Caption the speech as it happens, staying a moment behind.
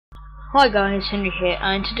Hi guys, Henry here,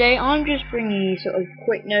 and today I'm just bringing you sort of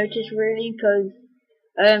quick notice really, because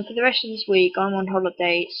for the rest of this week I'm on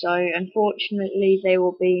holiday, so unfortunately there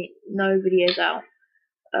will be no videos out.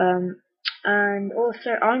 And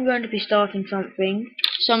also I'm going to be starting something.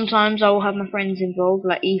 Sometimes I will have my friends involved,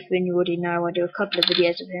 like Ethan, you already know, I do a couple of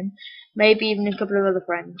videos of him, maybe even a couple of other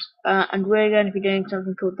friends. And we're going to be doing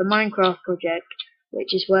something called the Minecraft project,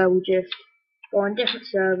 which is where we just go on different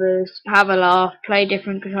servers, have a laugh, play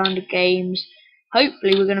different kind of games.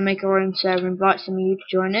 Hopefully we're going to make our own server, invite some of you to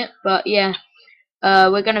join it. But yeah,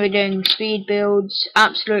 we're going to be doing speed builds,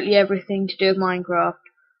 absolutely everything to do with Minecraft.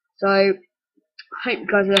 So I hope you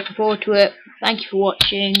guys are looking forward to it. Thank you for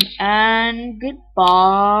watching, and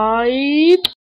goodbye.